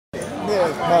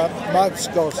Mark's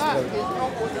Gospel.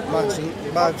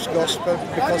 Mark's Gospel,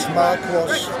 because Mark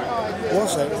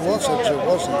was a Jew,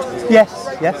 wasn't he? Yes,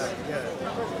 yes.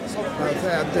 But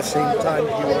at the same time,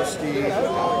 he was the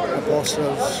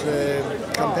apostles'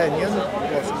 companion,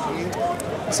 wasn't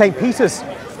he? St.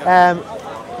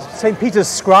 Peter's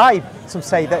scribe. Some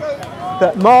say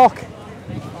that Mark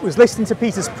was listening to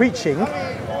Peter's preaching,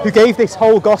 who gave this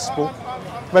whole gospel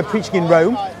when preaching in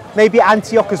Rome, maybe at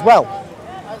Antioch as well.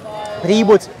 But he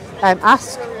would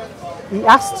asked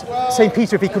St.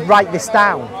 Peter if he could write this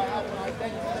down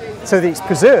so that it's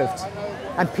preserved.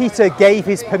 And Peter gave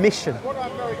his permission.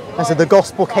 And so the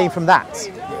gospel came from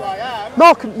that.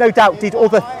 Mark, no doubt, did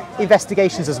other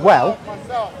investigations as well,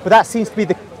 but that seems to be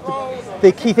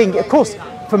the key thing. Of course,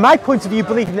 from my point of view,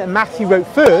 believing that Matthew wrote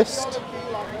first,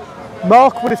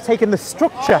 Mark would have taken the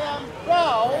structure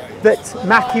that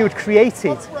Matthew had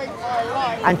created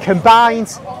and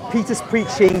combined Peter's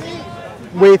preaching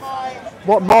with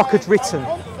what Mark had written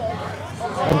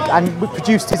and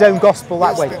produced his own gospel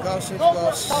that way. Because it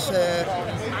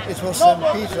was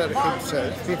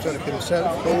Peter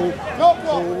himself who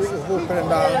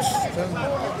pronounced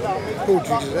who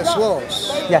Jesus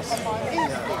was. Yes.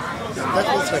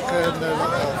 That was the kernel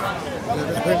of the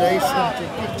relation to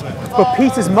Peter. But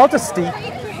Peter's modesty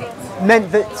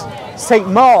meant that St.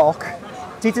 Mark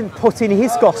didn't put in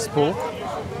his gospel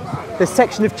the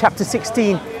section of chapter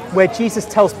 16 where Jesus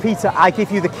tells Peter, I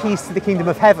give you the keys to the kingdom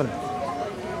of heaven.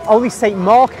 Only St.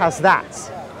 Mark has that.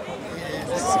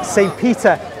 St.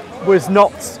 Peter was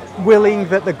not willing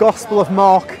that the Gospel of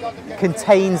Mark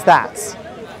contains that,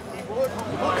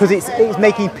 because it's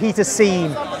making Peter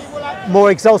seem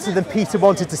more exalted than Peter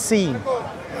wanted to seem.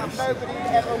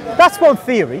 That's one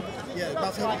theory. Yeah,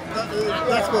 but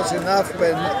that was enough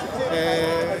when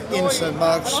in St.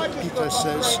 Mark's Peter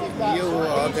says, you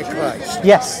are the Christ.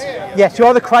 Yes, you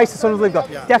are the Christ, the Son of the living God.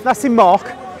 Yeah. That's in Mark,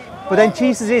 but then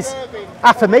Jesus'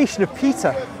 affirmation of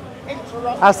Peter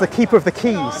as the keeper of the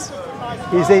keys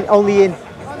is in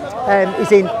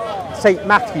St.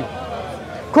 Matthew.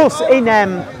 Of course, in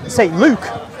St. Luke,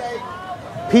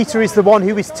 Peter is the one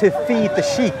who is to feed the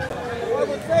sheep.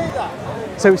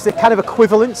 So it's a kind of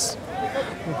equivalence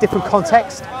in different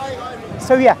context.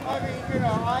 So yeah.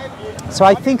 So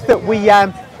I think that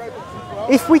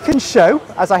if we can show,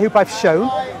 as I hope I've shown,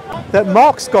 that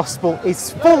Mark's gospel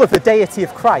is full of the deity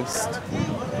of Christ,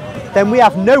 then we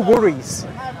have no worries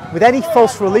with any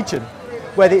false religion,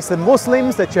 whether it's the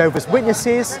Muslims, the Jehovah's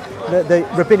Witnesses, the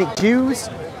rabbinic Jews,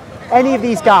 any of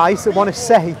these guys that want to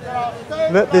say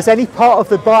that there's any part of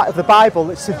the Bible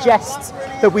that suggests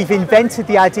that we've invented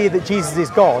the idea that Jesus is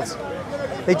God.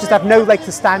 They just have no leg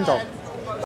to stand on.